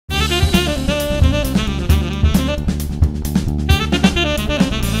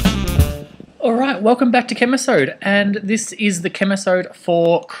Alright, welcome back to Chemisode, and this is the Chemisode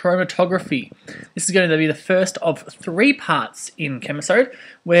for Chromatography. This is going to be the first of 3 parts in Chemisode,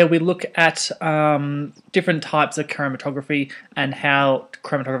 where we look at different types of chromatography and how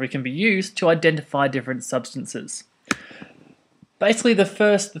chromatography can be used to identify different substances. Basically, the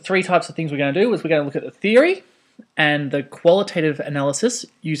 3 types of things we're going to do is we're going to look at the theory and the qualitative analysis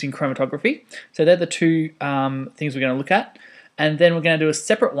using chromatography. So they're the 2 things we're going to look at. And then we're going to do a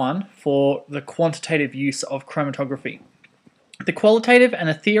separate one for the quantitative use of chromatography. The qualitative and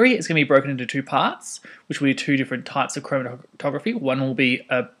the theory is going to be broken into 2 parts, which will be 2 different types of chromatography. One will be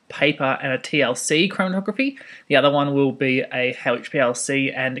a paper and a TLC chromatography. The other one will be a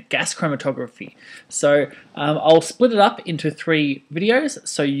HPLC and gas chromatography. So I'll split it up into 3 videos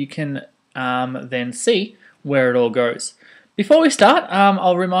so you can then see where it all goes. Before we start,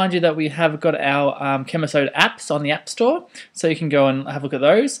 I'll remind you that we have got our Chemisode apps on the App Store, so you can go and have a look at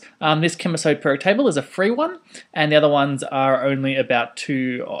those. This Chemisode periodic table is a free one, and the other ones are only about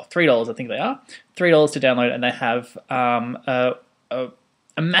 $2 or $3, I think they are. $3 to download, and they have a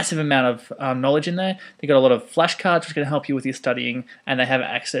massive amount of knowledge in there. They've got a lot of flashcards which can help you with your studying, and they have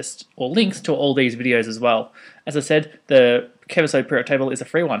access or links to all these videos as well. As I said, the Chemisode periodic table is a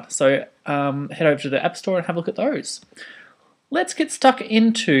free one, so head over to the App Store and have a look at those. Let's get stuck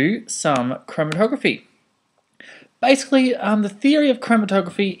into some chromatography. Basically, the theory of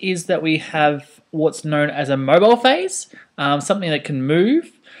chromatography is that we have what's known as a mobile phase, something that can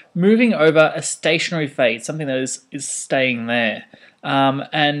move, moving over a stationary phase, something that is staying there.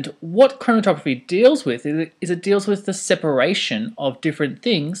 And what chromatography deals with is it deals with the separation of different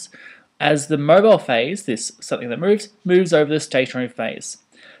things as the mobile phase, this something that moves over the stationary phase.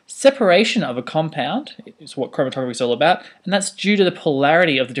 Separation of a compound is what chromatography is all about, and that's due to the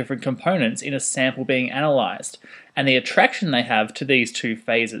polarity of the different components in a sample being analysed, and the attraction they have to these 2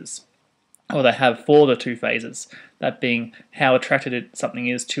 phases, or they have for the 2 phases, that being how attracted something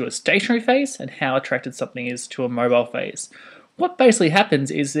is to a stationary phase and how attracted something is to a mobile phase. What basically happens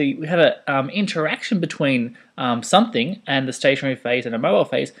is we have an interaction between something and the stationary phase and a mobile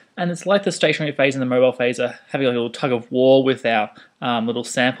phase, and it's like the stationary phase and the mobile phase are having a little tug of war with our little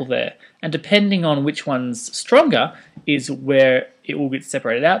sample there. And depending on which one's stronger is where it will get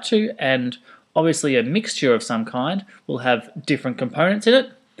separated out to, and obviously a mixture of some kind will have different components in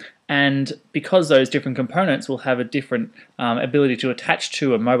it, and because those different components will have a different ability to attach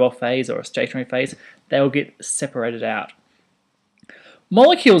to a mobile phase or a stationary phase, they will get separated out.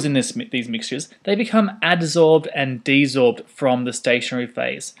 Molecules in these mixtures, they become adsorbed and desorbed from the stationary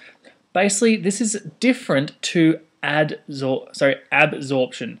phase. Basically, this is different to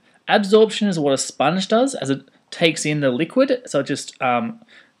absorption. Absorption is what a sponge does as it takes in the liquid, so it just kind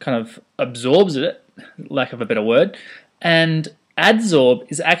of absorbs it, lack of a better word. And adsorb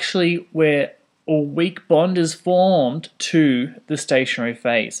is actually where a weak bond is formed to the stationary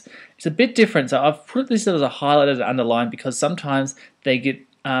phase. It's a bit different, so I've put this as a highlighted and underlined because sometimes they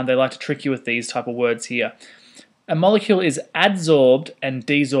like to trick you with these type of words here. A molecule is adsorbed and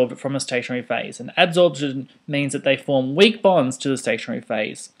desorbed from a stationary phase, and adsorption means that they form weak bonds to the stationary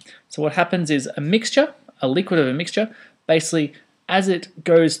phase. So what happens is a mixture, a liquid of a mixture, basically as it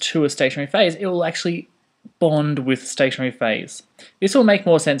goes to a stationary phase, it will actually bond with stationary phase. This will make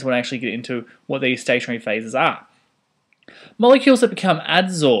more sense when I actually get into what these stationary phases are. Molecules that become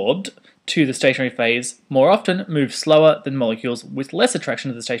adsorbed to the stationary phase more often move slower than molecules with less attraction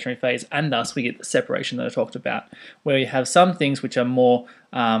to the stationary phase, and thus we get the separation that I talked about, where you have some things which are more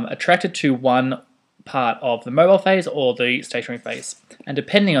attracted to one part of the mobile phase or the stationary phase. And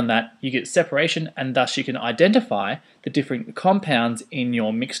depending on that, you get separation, and thus you can identify the different compounds in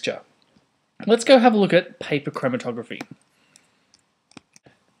your mixture. Let's go have a look at paper chromatography.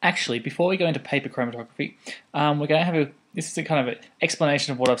 Actually, before we go into paper chromatography, we're going to have this is a kind of an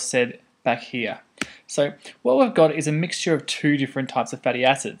explanation of what I've said back here. So what we've got is a mixture of 2 different types of fatty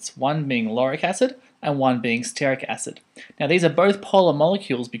acids, one being lauric acid and one being stearic acid. Now these are both polar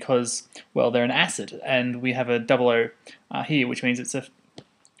molecules because, well, they're an acid, and we have a double O here, which means it's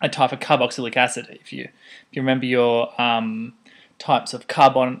a type of carboxylic acid. If you remember your types of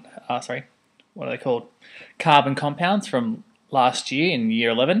carbon, what are they called? Carbon compounds from last year in year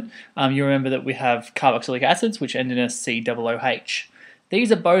 11, you remember that we have carboxylic acids which end in a COOH. These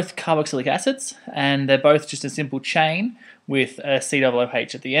are both carboxylic acids, and they're both just a simple chain with a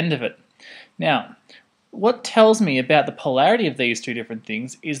COOH at the end of it. Now, what tells me about the polarity of these 2 different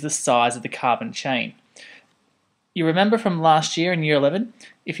things is the size of the carbon chain. You remember from last year in year 11,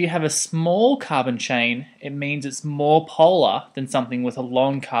 if you have a small carbon chain, it means it's more polar than something with a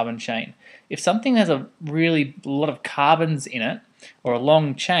long carbon chain. If something has a lot of carbons in it, or a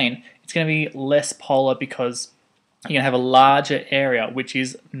long chain, it's going to be less polar because you're going to have a larger area which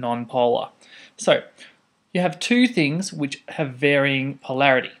is non-polar. So you have two things which have varying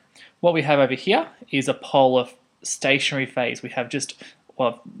polarity. What we have over here is a polar stationary phase. We have just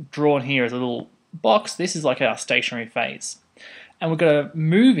what I've drawn here as a little box. This is like our stationary phase. And we've got a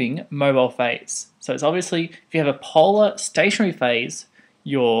moving mobile phase. So it's obviously, if you have a polar stationary phase,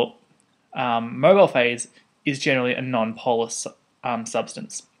 your mobile phase is generally a non-polar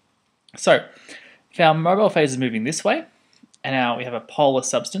substance. So if our mobile phase is moving this way, and now we have a polar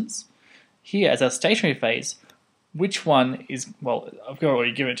substance, here as our stationary phase, which one is, well, I've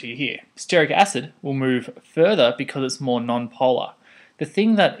already given it to you here. Stearic acid will move further because it's more non-polar. The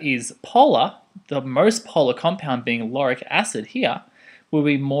thing that is polar, the most polar compound being lauric acid here, will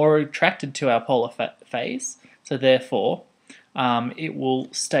be more attracted to our polar phase, so therefore it will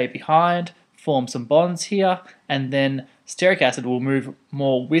stay behind, form some bonds here, and then stearic acid will move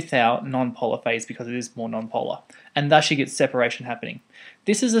more with our non-polar phase because it is more non-polar, and thus you get separation happening.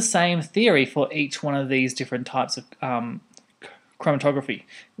 This is the same theory for each one of these different types of chromatography,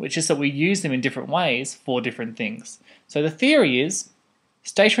 which is that we use them in different ways for different things. So the theory is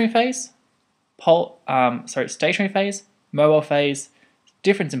stationary phase, stationary phase, mobile phase,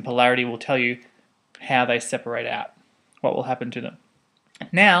 difference in polarity will tell you how they separate out, what will happen to them.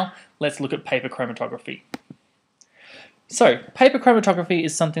 Now, let's look at paper chromatography. So, paper chromatography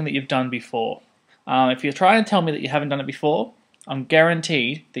is something that you've done before. If you try and tell me that you haven't done it before, I'm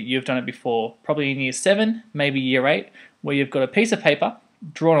guaranteed that you've done it before, probably in year 7, maybe year 8, where you've got a piece of paper,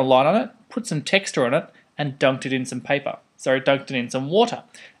 drawn a line on it, put some texture on it, and dunked it in some paper. Dunked it in some water.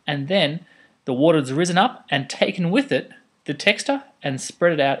 And then the water's risen up and taken with it the texture and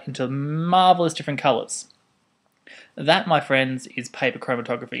spread it out into marvelous different colors. That, my friends, is paper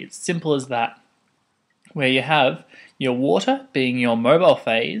chromatography. It's simple as that, where you have your water being your mobile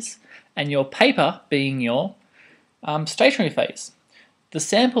phase and your paper being your stationary phase. The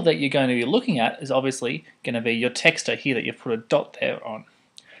sample that you're going to be looking at is obviously going to be your texture here that you've put a dot there on.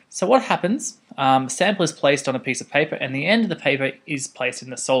 So what happens, sample is placed on a piece of paper and the end of the paper is placed in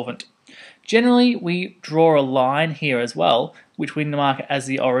the solvent. Generally, we draw a line here as well, which we mark as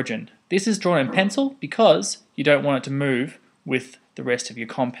the origin. This is drawn in pencil because you don't want it to move with the rest of your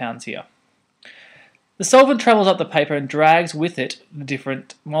compounds here. The solvent travels up the paper and drags with it the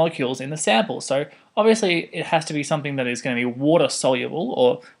different molecules in the sample. So obviously it has to be something that is going to be water soluble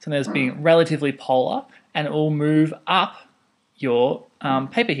or something that's being relatively polar, and it will move up your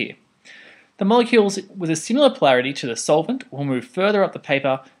paper here. The molecules with a similar polarity to the solvent will move further up the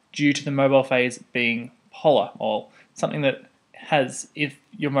paper due to the mobile phase being polar, or something that has, if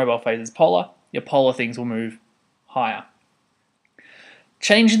your mobile phase is polar, your polar things will move higher.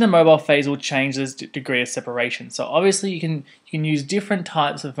 Changing the mobile phase will change the degree of separation. So obviously you can use different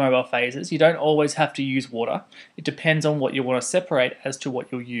types of mobile phases. You don't always have to use water. It depends on what you want to separate as to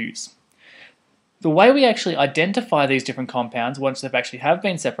what you'll use. The way we actually identify these different compounds once they've actually have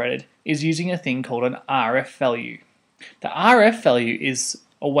been separated is using a thing called an RF value. The RF value is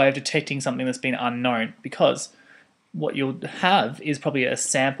a way of detecting something that's been unknown, because what you'll have is probably a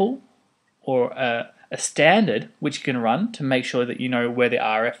sample or a standard which you can run to make sure that you know where the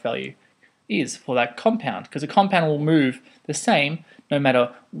RF value is for that compound, because a compound will move the same no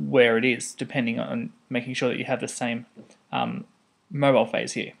matter where it is, depending on making sure that you have the same mobile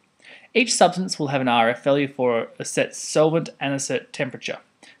phase here. Each substance will have an RF value for a set solvent and a set temperature.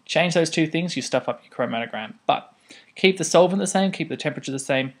 Change those two things, you stuff up your chromatogram. But keep the solvent the same, keep the temperature the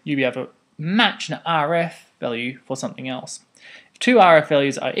same, you'll be able to match an RF value for something else. If two RF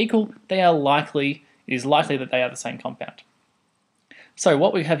values are equal, it is likely that they are the same compound. So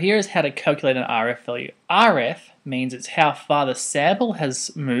what we have here is how to calculate an RF value. RF means it's how far the sample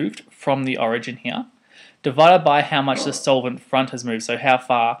has moved from the origin here, divided by how much the solvent front has moved, so how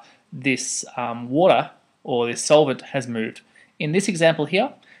far this water or this solvent has moved. In this example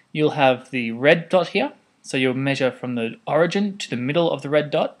here, you'll have the red dot here, so you'll measure from the origin to the middle of the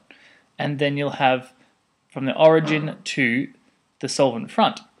red dot, and then you'll have from the origin to the solvent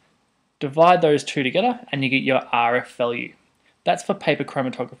front. Divide those two together and you get your RF value. That's for paper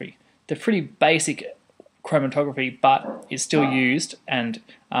chromatography. They're pretty basic chromatography, but it's still used and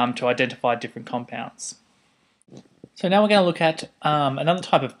to identify different compounds. So now we're going to look at another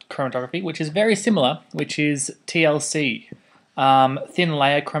type of chromatography, which is very similar, which is TLC, thin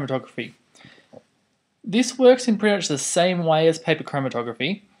layer chromatography. This works in pretty much the same way as paper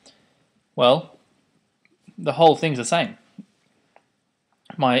chromatography. Well, the whole thing's the same.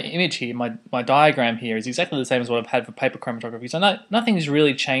 My image here, my diagram here is exactly the same as what I've had for paper chromatography, so nothing's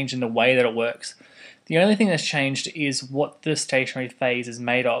really changed in the way that it works. The only thing that's changed is what the stationary phase is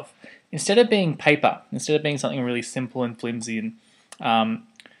made of. Instead of being paper, instead of being something really simple and flimsy and,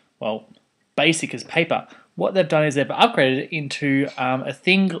 well, basic as paper, what they've done is they've upgraded it into a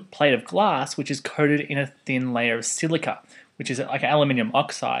thin plate of glass which is coated in a thin layer of silica, which is like aluminium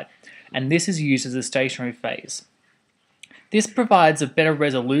oxide, and this is used as a stationary phase. This provides a better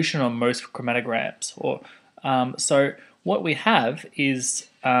resolution on most chromatograms. So what we have is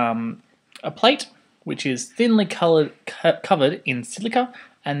a plate which is thinly covered in silica,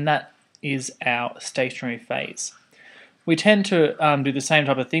 and that is our stationary phase. We tend to do the same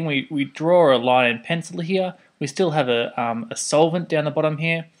type of thing. We draw a line and pencil here. We still have a solvent down the bottom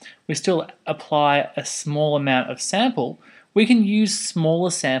here. We still apply a small amount of sample. We can use smaller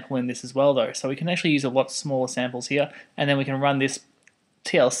sample in this as well though. So we can actually use a lot smaller samples here, and then we can run this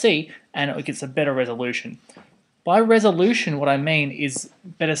TLC and it gets a better resolution. By resolution, what I mean is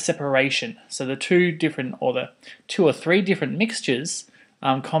better separation. So the two or three different mixtures,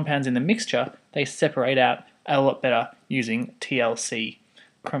 compounds in the mixture, they separate out a lot better using TLC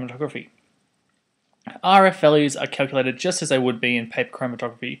chromatography. RF values are calculated just as they would be in paper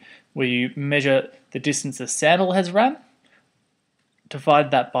chromatography, where you measure the distance the sample has run, divide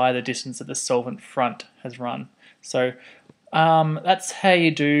that by the distance that the solvent front has run. So that's how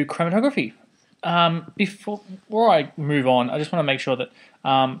you do chromatography. Before I move on, I just want to make sure that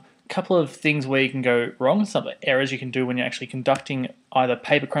a couple of things where you can go wrong, some errors you can do when you're actually conducting either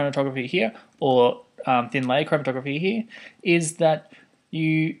paper chromatography here or thin layer chromatography here, is that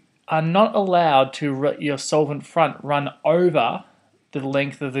you are not allowed to let your solvent front run over the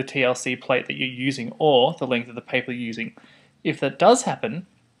length of the TLC plate that you're using or the length of the paper you're using. If that does happen,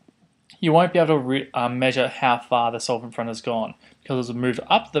 you won't be able to measure how far the solvent front has gone, because as it moves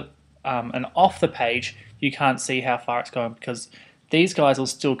up and off the page, you can't see how far it's going, because these guys will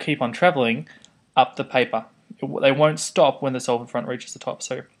still keep on traveling up the paper. They won't stop when the solvent front reaches the top.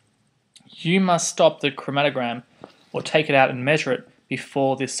 So you must stop the chromatogram or take it out and measure it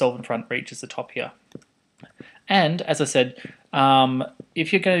before this solvent front reaches the top here. And as I said,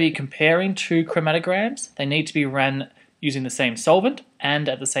 if you're going to be comparing two chromatograms, they need to be ran using the same solvent and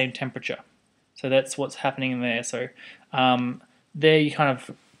at the same temperature. So that's what's happening in there. So there you kind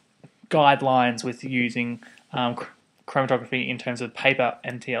of guidelines with using chromatography in terms of paper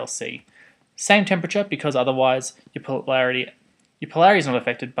and TLC. Same temperature, because otherwise your polarity is not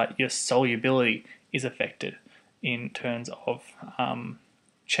affected, but your solubility is affected in terms of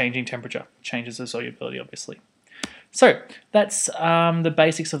changing temperature. Changes the solubility, obviously. So that's the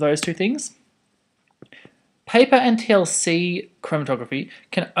basics of those two things. Paper and TLC chromatography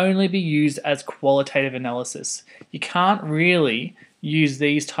can only be used as qualitative analysis. You can't really use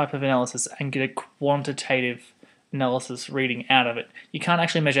these type of analysis and get a quantitative analysis reading out of it. You can't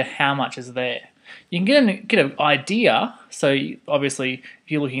actually measure how much is there. You can get an idea. So obviously,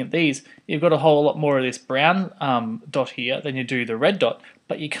 if you're looking at these, you've got a whole lot more of this brown dot here than you do the red dot,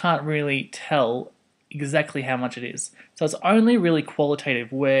 but you can't really tell exactly how much it is. So it's only really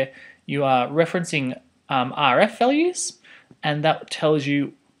qualitative, where you are referencing RF values, and that tells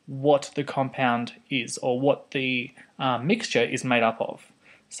you what the compound is, or what the mixture is made up of.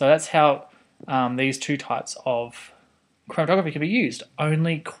 So that's how these two types of chromatography can be used,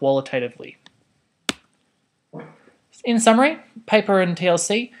 only qualitatively. In summary, paper and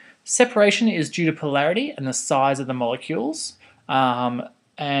TLC, separation is due to polarity and the size of the molecules,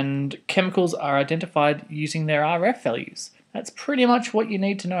 and chemicals are identified using their RF values. That's pretty much what you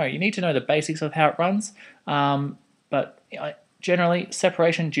need to know. You need to know the basics of how it runs, but generally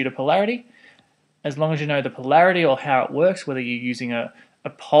separation due to polarity. As long as you know the polarity or how it works, whether you're using a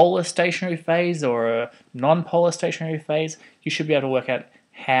polar stationary phase or a non-polar stationary phase, you should be able to work out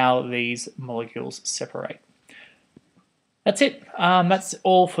how these molecules separate. That's it. That's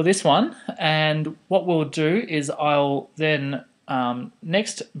all for this one. And what we'll do is I'll then,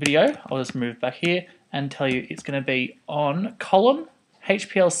 next video, I'll just move back here and tell you it's going to be on column,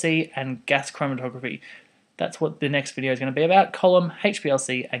 HPLC, and gas chromatography. That's what the next video is going to be about, column,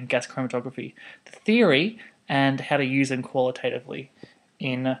 HPLC, and gas chromatography. The theory and how to use them qualitatively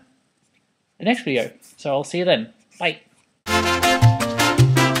in the next video. So I'll see you then. Bye.